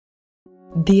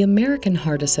The American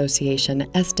Heart Association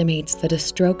estimates that a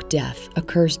stroke death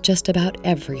occurs just about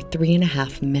every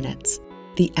 3.5 minutes.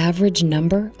 The average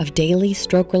number of daily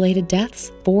stroke-related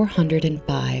deaths,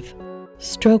 405.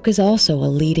 Stroke is also a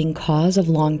leading cause of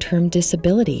long-term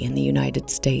disability in the United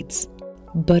States.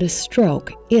 But a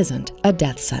stroke isn't a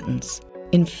death sentence.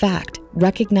 In fact,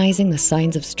 recognizing the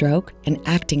signs of stroke and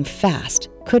acting fast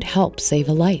could help save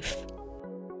a life.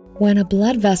 When a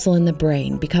blood vessel in the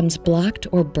brain becomes blocked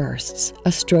or bursts,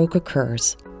 a stroke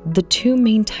occurs. The two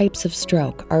main types of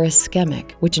stroke are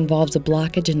ischemic, which involves a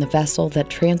blockage in the vessel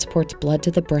that transports blood to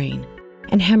the brain,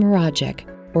 and hemorrhagic,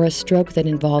 or a stroke that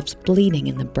involves bleeding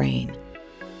in the brain.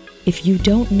 If you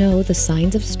don't know the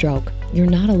signs of stroke, you're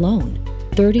not alone.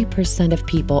 30% of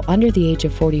people under the age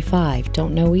of 45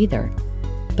 don't know either.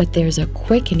 But there's a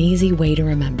quick and easy way to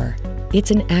remember. It's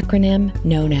an acronym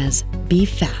known as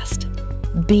F.A.S.T.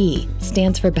 B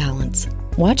stands for balance.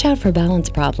 Watch out for balance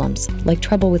problems, like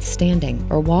trouble with standing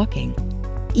or walking.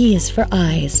 E is for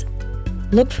eyes.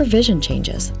 Look for vision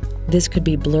changes. This could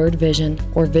be blurred vision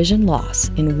or vision loss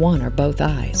in one or both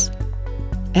eyes.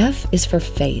 F is for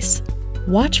face.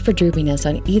 Watch for droopiness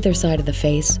on either side of the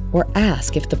face or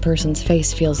ask if the person's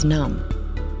face feels numb.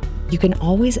 You can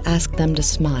always ask them to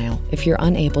smile if you're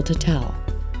unable to tell.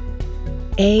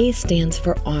 A stands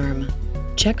for arm.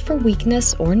 Check for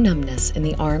weakness or numbness in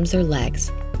the arms or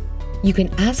legs. You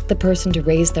can ask the person to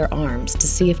raise their arms to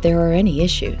see if there are any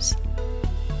issues.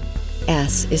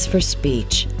 S is for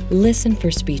speech. Listen for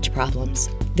speech problems.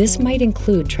 This might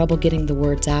include trouble getting the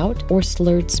words out or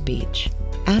slurred speech.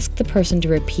 Ask the person to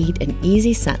repeat an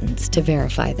easy sentence to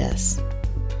verify this.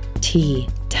 T,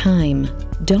 time.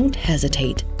 Don't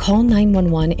hesitate. Call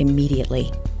 911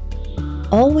 immediately.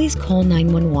 Always call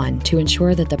 911 to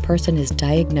ensure that the person is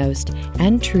diagnosed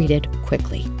and treated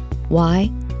quickly. Why?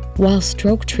 While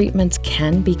stroke treatments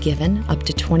can be given up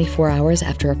to 24 hours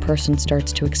after a person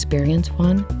starts to experience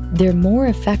one, they're more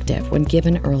effective when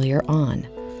given earlier on.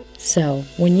 So,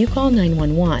 when you call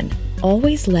 911,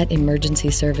 always let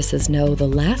emergency services know the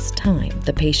last time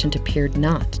the patient appeared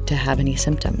not to have any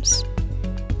symptoms.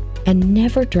 And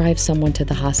never drive someone to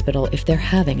the hospital if they're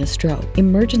having a stroke.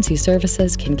 Emergency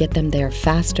services can get them there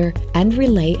faster and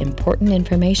relay important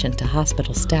information to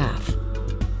hospital staff.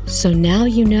 So now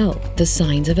you know the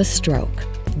signs of a stroke.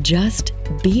 Just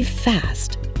be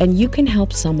fast, and you can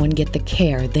help someone get the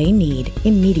care they need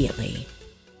immediately.